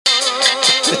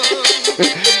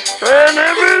And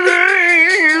everything.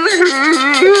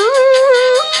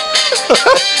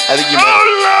 I think you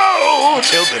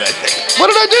killed it, I think. What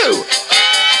did I do?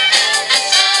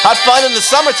 Hot fun in the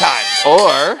summertime.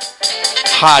 Or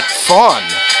hot fun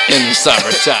in the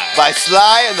summertime. By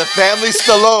Sly and the Family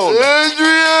Stallone.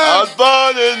 Hot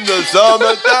fun in the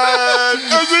summertime.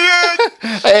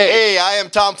 Hey, I am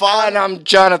Tom Fahn. And I'm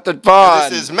Jonathan Fahn.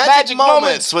 This is Magic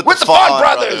Moments with the Fahn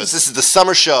Brothers. This is the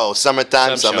summer show.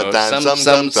 Summertime.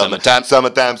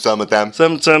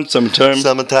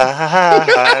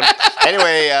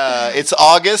 Anyway, it's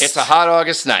August. It's a hot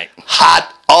August night.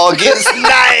 Hot August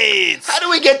night. How do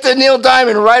we get to Neil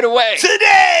Diamond right away?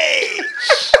 Today.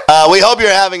 We hope you're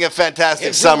having a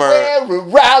fantastic summer.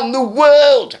 Around the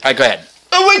world. All right, go ahead.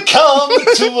 We come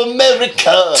to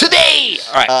America Today.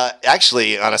 All right.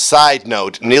 Actually, on a side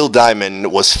note, Neil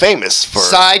Diamond was famous for...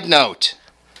 Side note.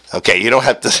 Okay, you don't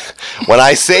have to... When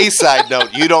I say side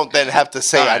note, you don't then have to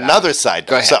say another side note.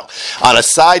 Go ahead. So, on a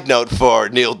side note for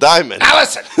Neil Diamond... Now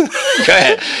listen. Go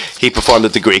ahead. He performed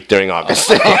at the Greek during August.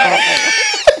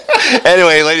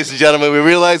 Anyway, ladies and gentlemen, we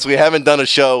realize we haven't done a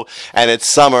show, and it's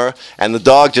summer, and the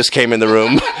dog just came in the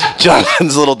room.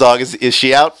 Jonathan's little dog, is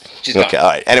she out? She's gone. Okay, all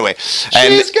right. Anyway.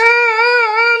 She's gone.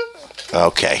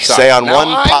 Okay, Sorry. say on now one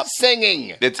I'm pop.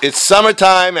 Singing. It's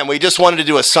summertime, and we just wanted to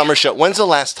do a summer show. When's the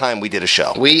last time we did a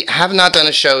show? We have not done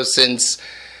a show since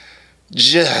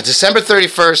December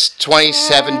 31st,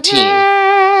 2017.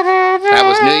 That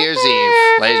was New Year's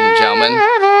Eve, ladies and gentlemen.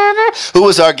 Who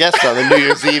was our guest on the New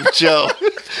Year's Eve show?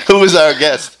 Who was our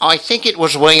guest? I think it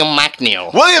was William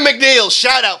McNeil. William McNeil,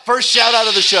 shout out. First shout out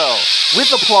of the show.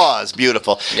 With applause.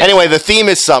 Beautiful. Yeah. Anyway, the theme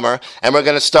is summer, and we're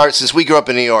going to start, since we grew up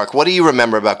in New York, what do you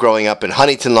remember about growing up in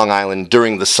Huntington, Long Island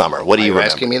during the summer? What do you remember? Are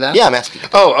you asking me that? Yeah, I'm asking you.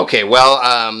 Oh, okay.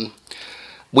 Well,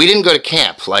 we didn't go to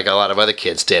camp like a lot of other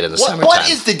kids did in the summertime. What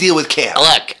is the deal with camp?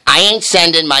 Look, I ain't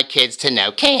sending my kids to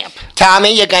no camp.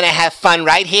 Tommy, you're going to have fun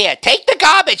right here. Take the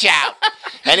garbage out.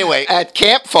 Anyway. At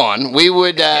Camp Fahn, we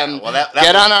would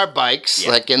get on our bikes,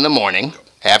 like in the morning,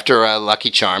 after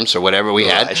Lucky Charms or whatever we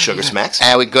had. Sugar Smacks.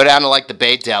 And we'd go down to like the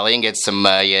Bay Deli and get some,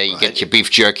 you get your beef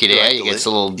jerky there, you get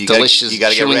some little delicious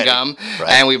chewing gum.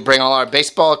 Right. And we'd bring all our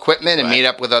baseball equipment and meet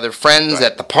up with other friends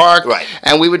at the park. Right.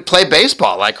 And we would play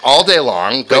baseball like all day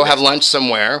long, go have lunch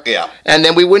somewhere. Yeah. And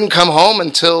then we wouldn't come home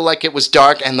until like it was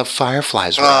dark and the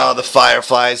fireflies were out. Oh, the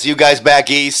fireflies. You guys back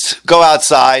east, go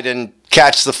outside and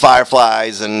catch the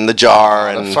fireflies and the jar.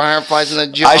 And the fireflies in the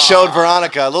jar. I showed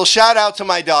Veronica. A little shout out to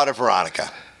my daughter, Veronica.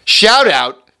 Shout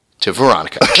out to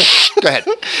Veronica. Go ahead.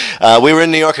 We were in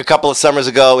New York a couple of summers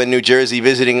ago, in New Jersey,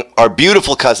 visiting our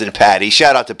beautiful cousin Patty.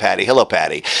 Shout out to Patty. Hello,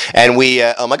 Patty. And we,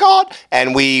 oh my God,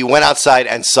 and we went outside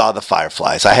and saw the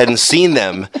fireflies. I hadn't seen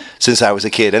them since I was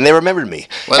a kid, and they remembered me.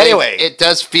 Well, anyway. It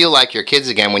does feel like you're kids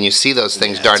again when you see those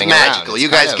things darting it's around. Magical. You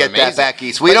guys get that back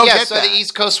east. We don't get that. So the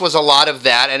East Coast was a lot of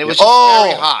that, and it was just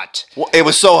very hot. Well, it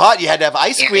was so hot, you had to have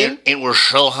ice cream. It was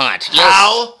so hot. Yes.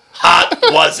 How hot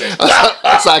was it?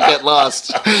 Let's not get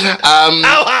lost. How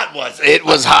hot was it? It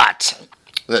was hot.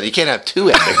 Well, you can't have two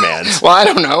Ed McMahons. Well, I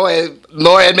don't know. The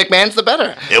more Ed McMahon's, the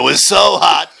better. It was so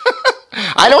hot.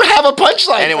 I don't have a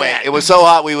punchline. Anyway, it was so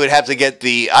hot we would have to get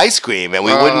the ice cream, and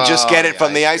we wouldn't just get it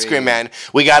from the ice cream man.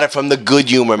 We got it from the Good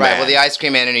Humor man. Right. Well, the ice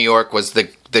cream man in New York was the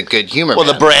Good Humor man.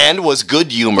 Well, the brand was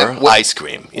Good Humor ice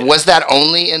cream. Was that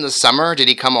only in the summer, or did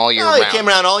he come all year round? No, he came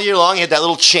around all year long. He had that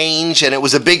little change, and it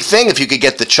was a big thing if you could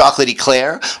get the chocolate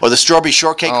eclair, or the strawberry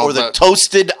shortcake, or the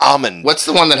toasted almond. What's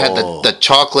the one that had the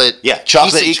chocolate? Yeah,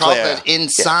 chocolate eclair. Chocolate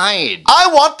inside. Yeah. I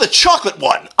want the chocolate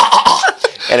one.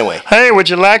 Anyway. Hey, would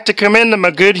you like to come into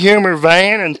my Good Humor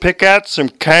van and pick out some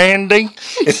candy?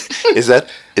 Is that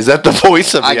the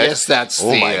voice of the I guess that's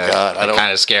oh my God. I don't,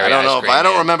 kind of scary. I don't know. I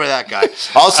don't remember that guy.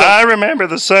 Also, I remember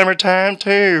the summertime,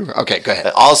 too. Okay, go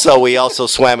ahead. We also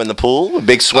swam in the pool.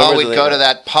 Big swimmers. Oh, we'd go to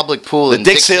that public pool in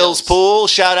Dix Hills pool.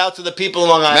 Shout out to the people in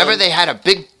Long Island. Remember they had a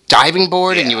big diving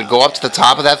board and you would go up to the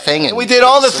top of that thing. And we did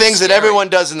all the things that everyone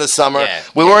does in the summer. Yeah.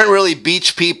 We weren't really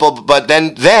beach people, but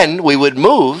then we would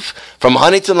move from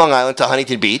Huntington, Long Island to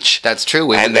Huntington Beach. That's true.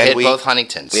 We would hit both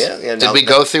Huntingtons. Yeah, did we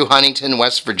go through Huntington,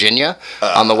 West Virginia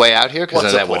on the way out here?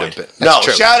 Because that would have been. No,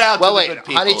 true. Shout out to the good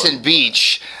people. Huntington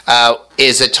Beach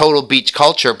is a total beach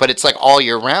culture, but it's like all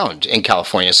year round in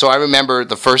California. So I remember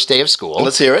the first day of school.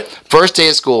 Let's hear it. First day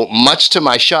of school, much to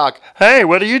my shock. Hey,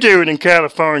 what are you doing in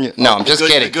California? No, I'm just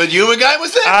kidding. The Good Humor guy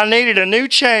was there? I needed a new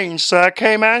change, so I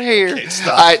came out here. Okay,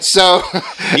 stop. All right, so...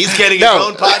 He's getting his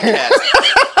own podcast.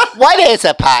 What is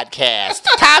a podcast?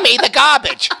 Tommy, the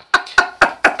garbage.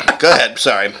 Go ahead.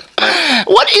 Sorry.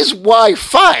 What is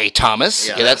Wi-Fi, Thomas?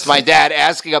 Yeah, that's my dad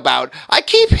asking about. I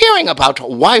keep hearing about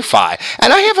Wi-Fi,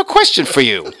 and I have a question for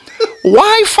you.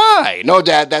 Wi-Fi? No,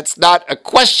 Dad, that's not a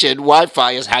question.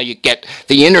 Wi-Fi is how you get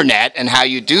the internet and how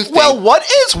you do things. Well, what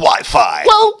is Wi-Fi?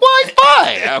 Well,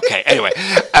 Wi-Fi. Okay, anyway.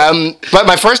 But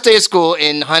my first day of school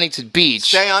in Huntington Beach.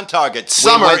 Stay on target.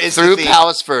 Summer we went is through the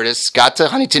Palos Verdes, got to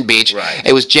Huntington Beach. Right.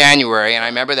 It was January, and I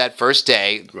remember that first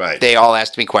day. Right. They all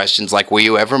asked me questions like, were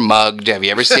you ever mugged? Have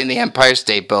you ever seen the Empire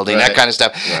State Building? Right. That kind of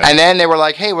stuff. Right. And then they were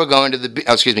like, hey, we're going to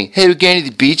the hey, we're going to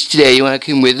the beach today. You want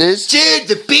to come with us? Dude,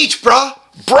 the beach, bro.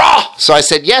 Brah! So I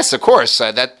said, yes, of course.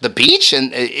 That the beach,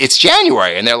 and it's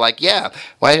January. And they're like, yeah.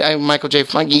 Why, Michael J.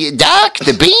 Fox? Doc,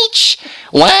 the beach?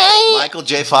 Why? Michael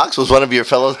J. Fox was one of your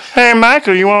fellows. Hey,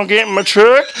 Michael, you want to get in my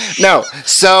truck? No.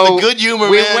 So the good humor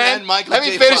man and Michael J. Fox.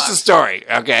 Let me finish the story,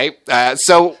 okay?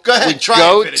 So go ahead,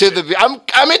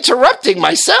 I'm interrupting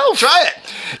myself. Try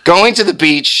it. Going to the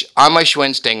beach on my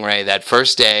Schwinn Stingray that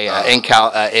first day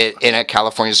in a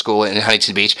California school in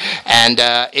Huntington Beach, and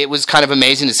it was kind of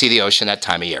amazing to see the ocean that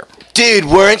time of year. Dude,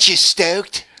 weren't you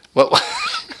stoked? Well,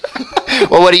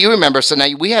 what do you remember? So now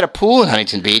we had a pool in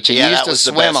Huntington Beach, and you used to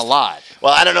swim a lot.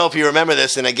 Well, I don't know if you remember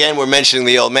this, and again, we're mentioning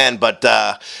the old man, but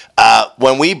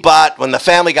when the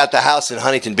family got the house in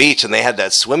Huntington Beach and they had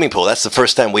that swimming pool, that's the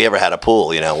first time we ever had a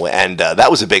pool, and that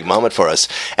was a big moment for us.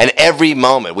 And every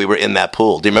moment we were in that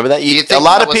pool. Do you remember that? Do you think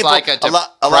that was like a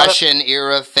Depression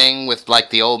era thing with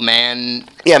like the old man?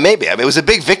 Yeah, maybe. I mean, it was a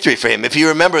big victory for him. If you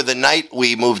remember the night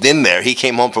we moved in there, he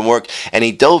came home from work and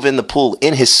he dove in the pool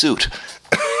in his suit.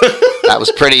 That was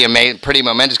pretty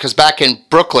momentous because back in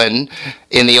Brooklyn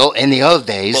in the old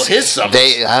days, well, his summers,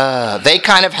 they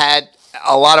kind of had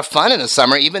a lot of fun in the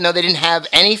summer, even though they didn't have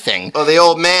anything. Well, the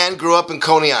old man grew up in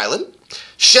Coney Island.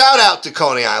 Shout out to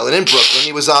Coney Island in Brooklyn.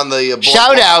 He was on the boardwalk.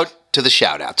 Shout out to the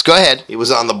shout outs. Go ahead. He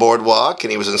was on the boardwalk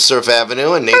and he was in Surf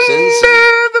Avenue and Nathan's.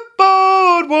 The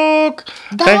boardwalk.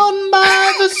 Down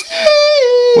by the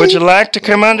sea. Would you like to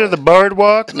come under the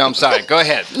boardwalk? No, I'm sorry. Go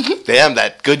ahead. Damn,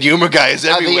 that good humor guy is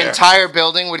everywhere. The entire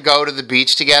building would go to the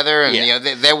beach together, and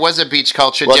there was a beach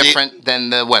culture different than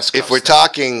the West Coast. If we're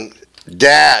talking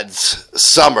Dad's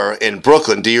summer in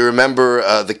Brooklyn, do you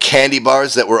remember the candy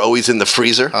bars that were always in the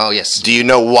freezer? Oh, yes. Do you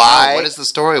know why? What is the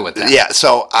story with that? Yeah,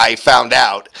 so I found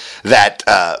out that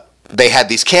they had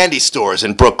these candy stores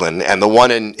in Brooklyn, and the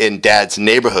one in Dad's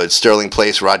neighborhood, Sterling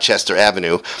Place, Rochester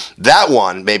Avenue, that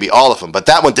one, maybe all of them, but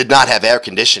that one did not have air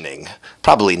conditioning.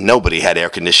 Probably nobody had air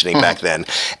conditioning back then.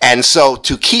 And so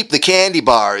to keep the candy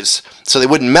bars so they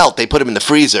wouldn't melt, they put them in the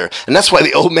freezer. And that's why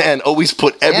the old man always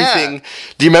put everything. Yeah.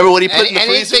 Do you remember what he put in the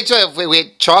freezer? We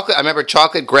had chocolate. I remember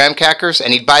chocolate graham crackers,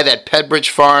 and he'd buy that Pembridge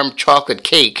Farm chocolate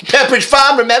cake. Pembridge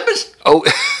Farm, remembers? Oh,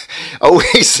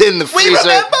 always in the freezer. We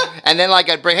remember? And then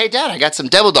I'd bring, hey, Dad, I got some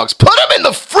devil dogs. Put them in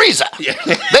the freezer. Yeah.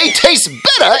 They taste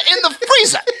better in the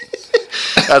freezer.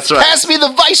 That's right. Pass me the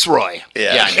Viceroy.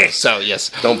 Yeah. So,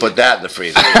 yes. Don't put that in the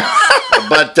freezer.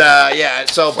 But,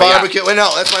 so barbecue. Well,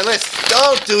 no, that's my list.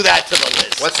 Don't do that to the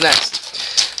list. What's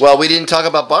next? Well, we didn't talk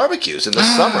about barbecues in the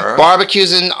summer.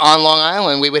 Barbecues on Long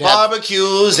Island. We would have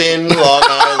barbecues in Long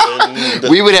Island.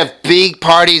 We would have big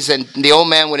parties, and the old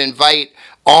man would invite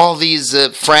all these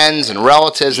friends and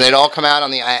relatives, and they'd all come out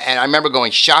and I remember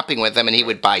going shopping with him, and he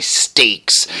would buy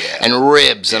steaks and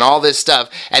ribs and all this stuff,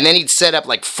 and then he'd set up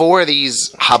 4 of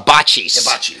these hibachis.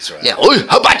 Hibachis, right. Yeah,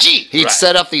 hibachi! He'd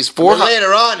set up these 4. Well,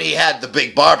 later on, he had the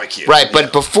big barbecue. Right,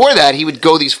 but before that, he would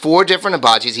go these 4 different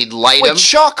hibachis, he'd light them. With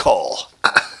charcoal.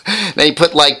 Then he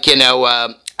put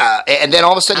and then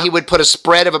all of a sudden he would put a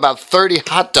spread of about 30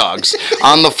 hot dogs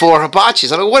on the 4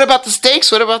 hibachis. I go, what about the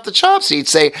steaks? What about the chops? He'd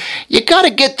say, you got to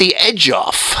get the edge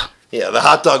off. Yeah, the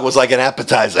hot dog was like an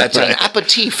appetizer. That's an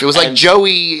aperitif. It was like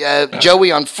Joey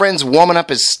on Friends warming up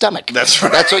his stomach. That's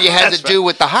right. That's what you had to do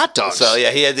with the hot dogs. So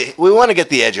yeah, we want to get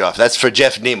the edge off. That's for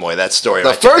Jeff Nimoy. That story.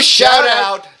 The first shout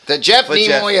out. Jeff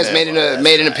Nimoy has made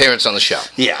an appearance on the show.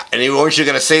 Yeah, and weren't you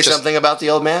going to say something about the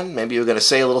old man? Maybe you were going to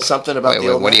say a little something about the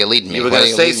old man. What are you leading me? You were going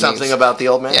to say something about the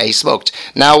old man? Yeah, he smoked.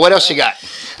 Now, what else you got?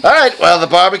 All right, well, the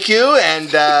barbecue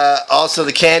and also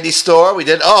the candy store. We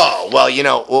did. Oh, well,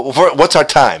 what's our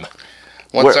time?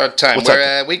 What's our time?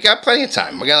 We got plenty of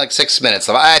time. We got 6 minutes.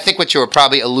 I think what you were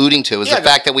probably alluding to is the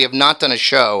fact that we have not done a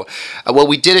show. Well,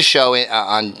 we did a show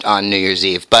on New Year's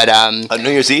Eve, but on New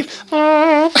Year's Eve.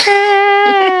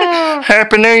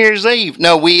 Happy New Year's Eve.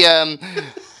 No, we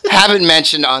haven't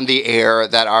mentioned on the air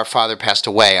that our father passed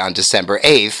away on December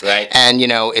 8th. Right. And,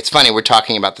 it's funny, we're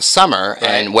talking about the summer,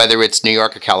 and whether it's New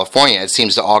York or California, it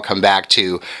seems to all come back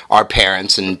to our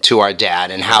parents and to our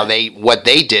dad and how what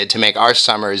they did to make our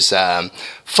summers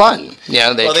fun.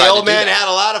 The old man had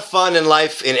a lot of fun in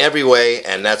life in every way,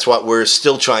 and that's what we're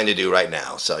still trying to do right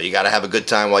now. So you got to have a good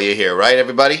time while you're here, right,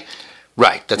 everybody?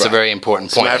 Right, that's a very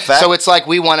important point. So it's like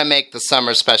we want to make the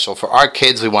summer special for our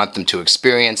kids. We want them to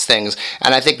experience things,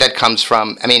 and I think that comes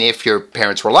from, if your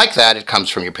parents were like that, it comes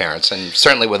from your parents, and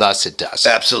certainly with us it does.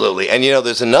 Absolutely. And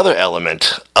there's another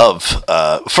element of,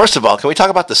 first of all, can we talk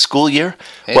about the school year?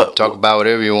 Hey, talk about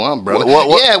whatever you want, brother.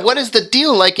 What is the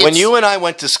deal? When you and I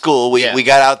went to school, we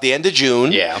got out the end of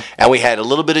June, and we had a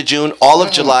little bit of June, all of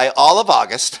July, all of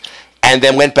August, and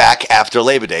then went back after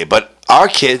Labor Day. But our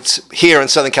kids here in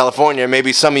Southern California,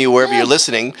 maybe some of you wherever you're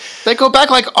listening, they go back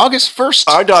like August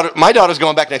 1st. My daughter's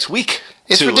going back next week.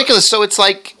 It's ridiculous. So it's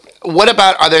like, what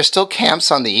about, are there still camps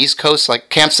on the East Coast, like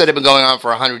camps that have been going on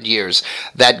for 100 years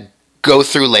that go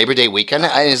through Labor Day weekend?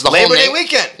 Is the Labor Day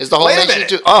weekend? Is the whole nation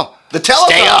the telethon.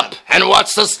 Stay up and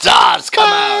watch the stars come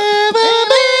out.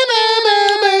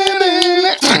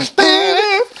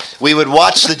 We would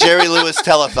watch the Jerry Lewis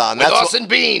Telethon. With Orson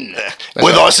Bean.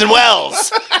 With Orson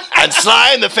Welles. And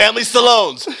Sly and the Family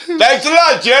Stallones. Thanks a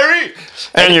lot, Jerry.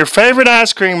 And your favorite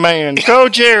ice cream man. Go,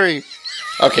 Jerry.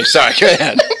 Okay, sorry. Go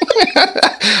ahead.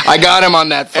 I got him on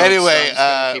that phone.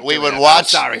 Anyway, we would watch.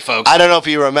 Sorry, folks. I don't know if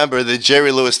you remember, the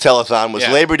Jerry Lewis Telethon was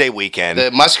Labor Day weekend. The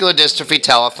muscular dystrophy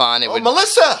telethon.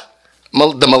 Melissa.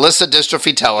 The Melissa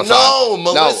Dystrophy Telethon. No,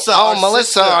 Melissa. No.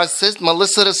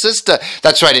 Melissa, the sister.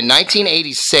 That's right. In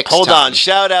 1986. Hold on.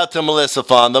 Shout out to Melissa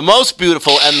Fahn, the most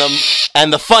beautiful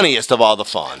and the funniest of all the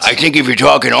Fawns. I think if you're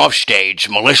talking off stage,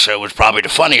 Melissa was probably the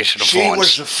funniest of the Fawns. She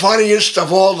was the funniest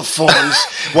of all the Fawns.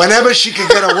 Whenever she could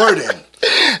get a word in.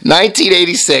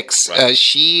 1986.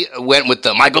 She went with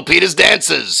the Michael Peters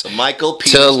Dancers.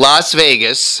 To Las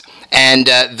Vegas. And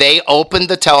they opened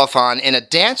the telethon in a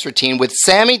dance routine with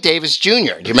Sammy Davis Jr. Do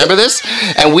you remember this?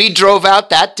 And we drove out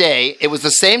that day. It was the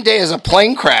same day as a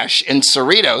plane crash in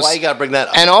Cerritos. Why you got to bring that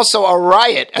up? And also a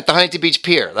riot at the Huntington Beach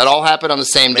Pier. That all happened on the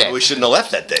same day. Maybe we shouldn't have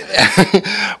left that day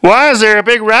then. Why is there a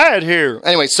big riot here?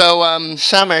 Anyway, so...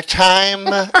 Summertime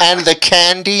and the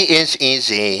candy is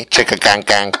easy.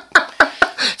 Chicka-gang-gang.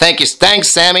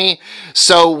 Thanks, Sammy.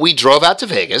 So we drove out to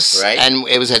Vegas, right? And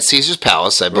it was at Caesar's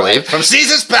Palace, I believe. Right. From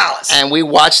Caesar's Palace. And we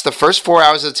watched the first 4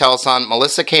 hours of the telethon.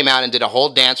 Melissa came out and did a whole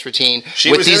dance routine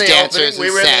with these dancers.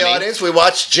 We were in the audience. We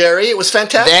watched Jerry. It was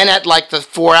fantastic. Then at like the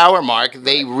 4-hour mark,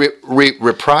 they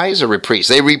reprised.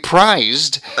 They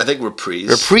reprised. I think reprised.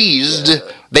 Reprised.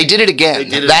 Yeah. They did it again.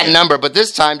 That number, but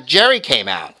this time Jerry came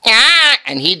out.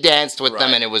 And he danced with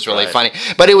them, and it was really funny.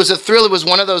 But it was a thrill. It was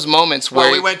one of those moments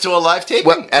where... we went to a live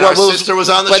taping, and our sister was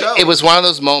on the show. It was one of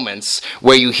those moments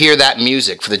where you hear that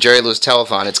music for the Jerry Lewis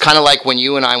Telethon. It's kind of like when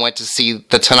you and I went to see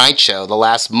The Tonight Show the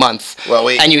last month,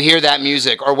 and you hear that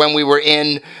music, or when we were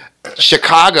in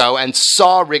Chicago and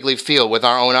saw Wrigley Field with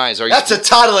our own eyes. That's a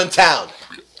toddling town.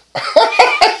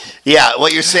 Yeah,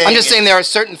 what you're saying. I'm just saying there are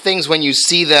certain things when you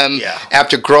see them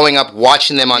after growing up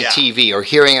watching them on TV or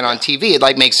hearing it on TV, it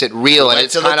like makes it real, and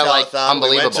it's kind of like unbelievable.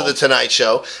 We went to the Tonight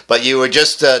Show, but you were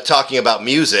just talking about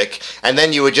music, and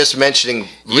then you were just mentioning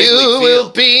Wrigley Field. You will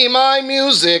be my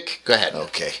music. Go ahead.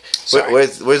 Okay.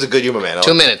 Where's the good humor man?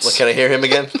 2 minutes. Can I hear him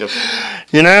again?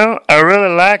 I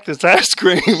really like this ice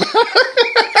cream.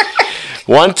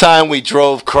 One time we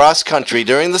drove cross country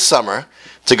during the summer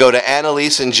to go to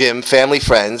Annalise and Jim, family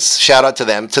friends, shout out to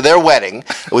them, to their wedding.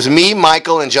 It was me,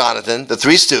 Michael, and Jonathan, the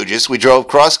Three Stooges. We drove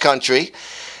cross country,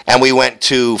 and we went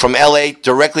from L.A.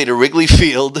 directly to Wrigley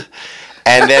Field,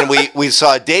 and then we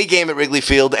saw a day game at Wrigley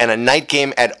Field and a night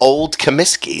game at Old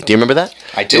Comiskey. Do you remember that?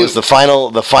 I do. It was the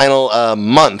final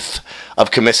month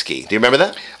of Comiskey. Do you remember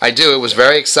that? I do. It was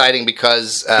very exciting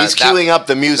because he's queuing up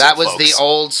the music. That was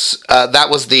folks.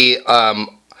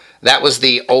 That was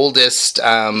the oldest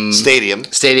stadium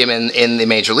in the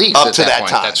major leagues up to that point.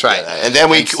 Time. That's right. Yeah. And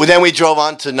then we drove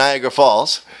on to Niagara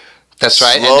Falls. That's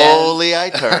right. Slowly I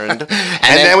turned. and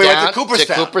then we went to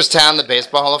Cooperstown. To Cooperstown, the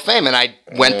Baseball Hall of Fame. And I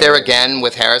went there again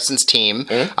with Harrison's team.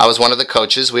 I was one of the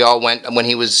coaches. We all went when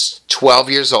he was 12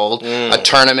 years old. A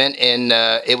tournament in,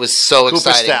 it was so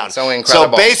exciting. So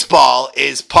incredible. So baseball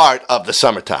is part of the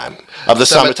summertime. Of the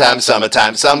summertime.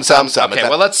 Okay,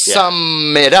 well, let's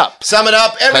sum it up. Sum it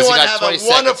up. Everyone have a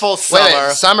wonderful summer.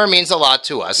 Summer means a lot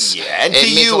to us. Yeah, and to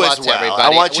you as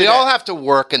well. We all have to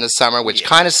work in the summer, which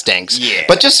kind of stinks. Yeah.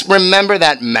 But just remember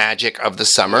that magic of the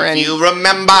summer. You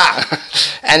remember.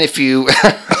 And if you...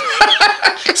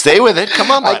 Stay with it.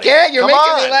 Come on, buddy. I can't. You're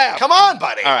making me laugh. Come on,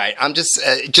 buddy. All right. I'm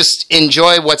just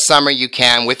enjoy what summer you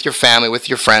can with your family, with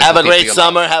your friends. Have a great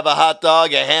summer. Have a hot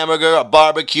dog, a hamburger, a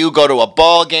barbecue. Go to a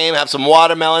ball game. Have some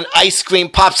watermelon, ice cream,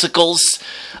 popsicles.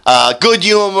 Good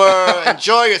humor.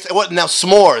 Enjoy your. Now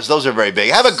s'mores. Those are very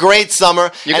big. Have a great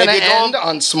summer. You're going to end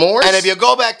on s'mores. And if you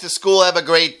go back to school, have a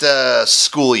great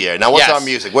school year. Now, what's our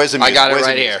music? Where's the music? I got it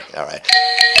right here. All right.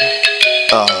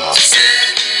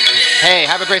 Hey,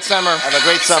 have a great summer. Have a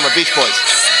great summer, Beach Boys.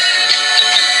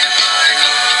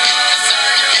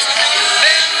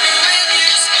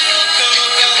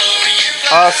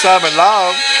 All summer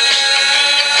long.